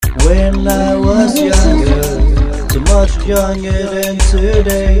When I was younger, so much younger than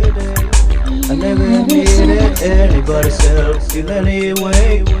today, I never needed anybody's help in any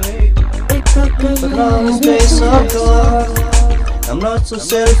way. But now the days are gone, I'm not so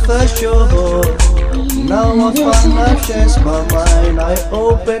self-assured. Now I find I've changed my mind, I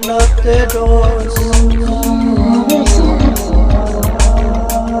open up the doors.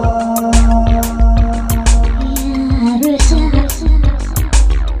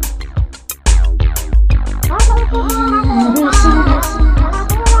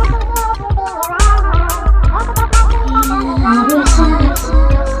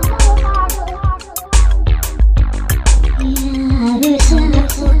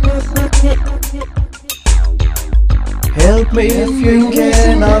 Help me if you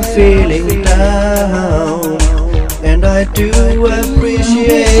can, I'm feeling down, and I do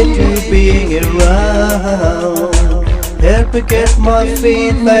appreciate you being around. Help me get my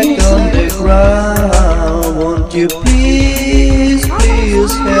feet back on the ground. Won't you please,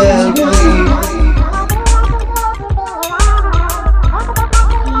 please help me?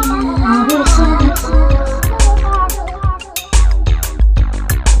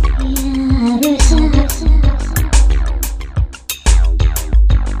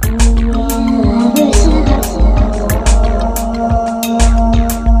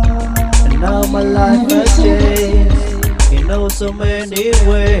 My life has changed in so many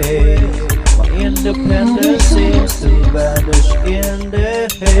ways. My independence seems to vanish in the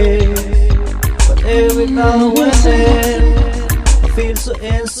haze. But every now and then I feel so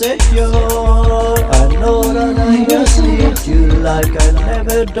insecure. I know that I just need you like I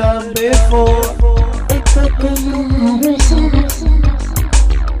never done before.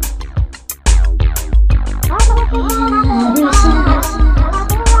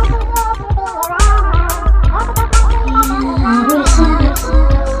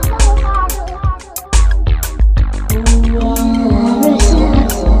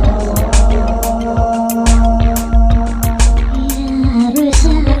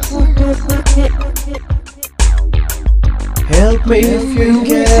 Help me if you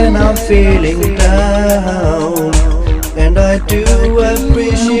can, I'm feeling down, and I do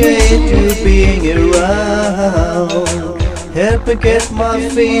appreciate you being around. Help me get my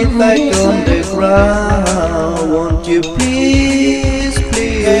feet back on the ground. Won't you please,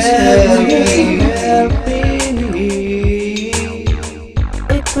 please help me? Help me.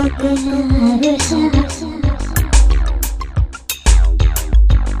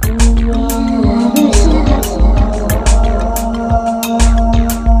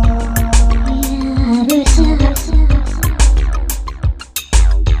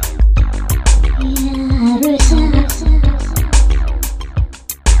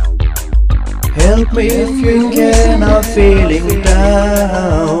 Help me if you can, I'm feeling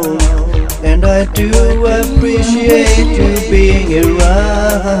down, and I do appreciate you being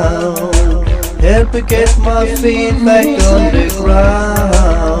around. Help me get my feet back on the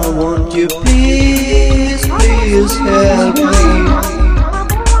ground. Won't you please, please help me?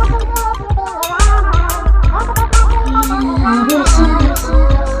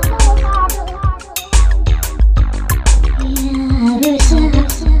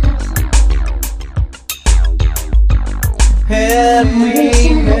 Help me,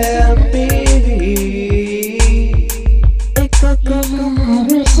 help